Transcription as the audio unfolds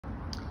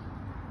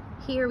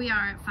Here we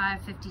are at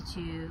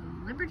 552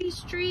 Liberty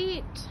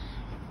Street.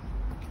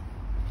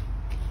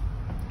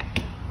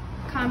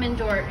 Common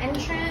door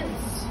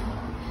entrance,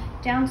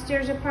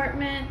 downstairs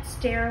apartment,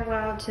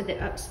 stairwell to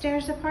the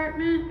upstairs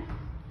apartment,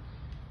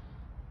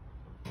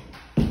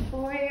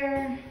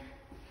 foyer,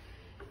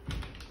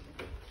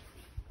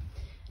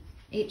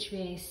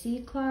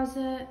 HVAC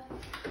closet,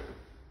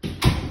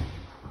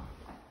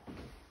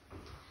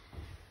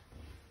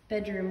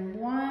 bedroom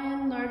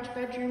 1, large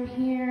bedroom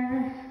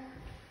here,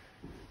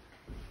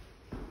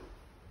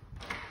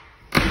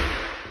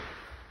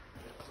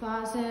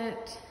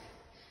 closet,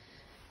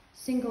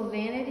 single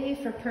vanity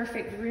for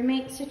perfect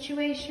roommate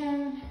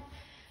situation,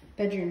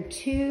 bedroom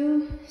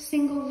 2,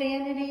 single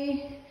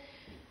vanity,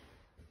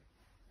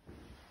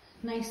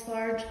 nice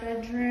large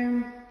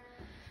bedroom,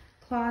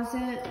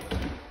 closet,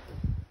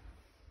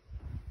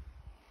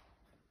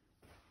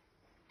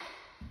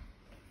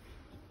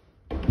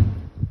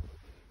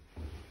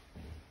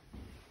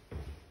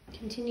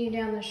 continue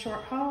down the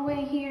short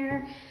hallway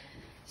here,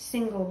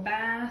 single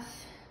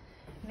bath,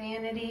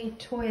 vanity,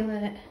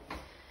 toilet,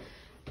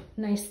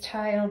 nice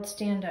tiled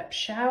stand-up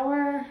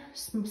shower,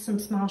 some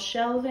small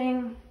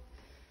shelving,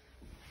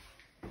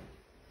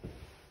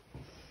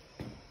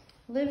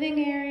 living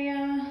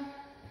area,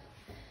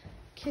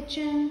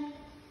 kitchen,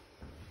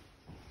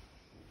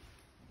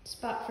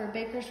 spot for a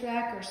baker's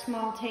rack or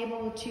small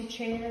table with 2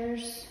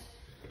 chairs,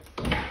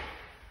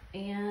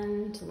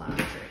 and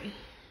laundry.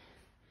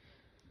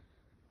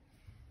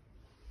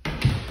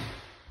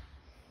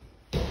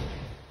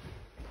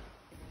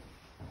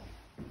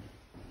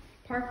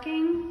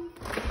 Parking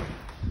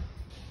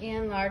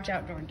and large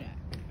outdoor deck.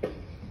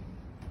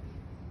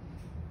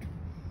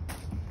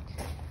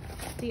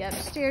 The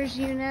upstairs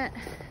unit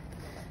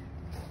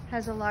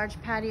has a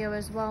large patio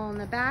as well in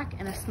the back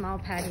and a small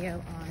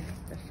patio on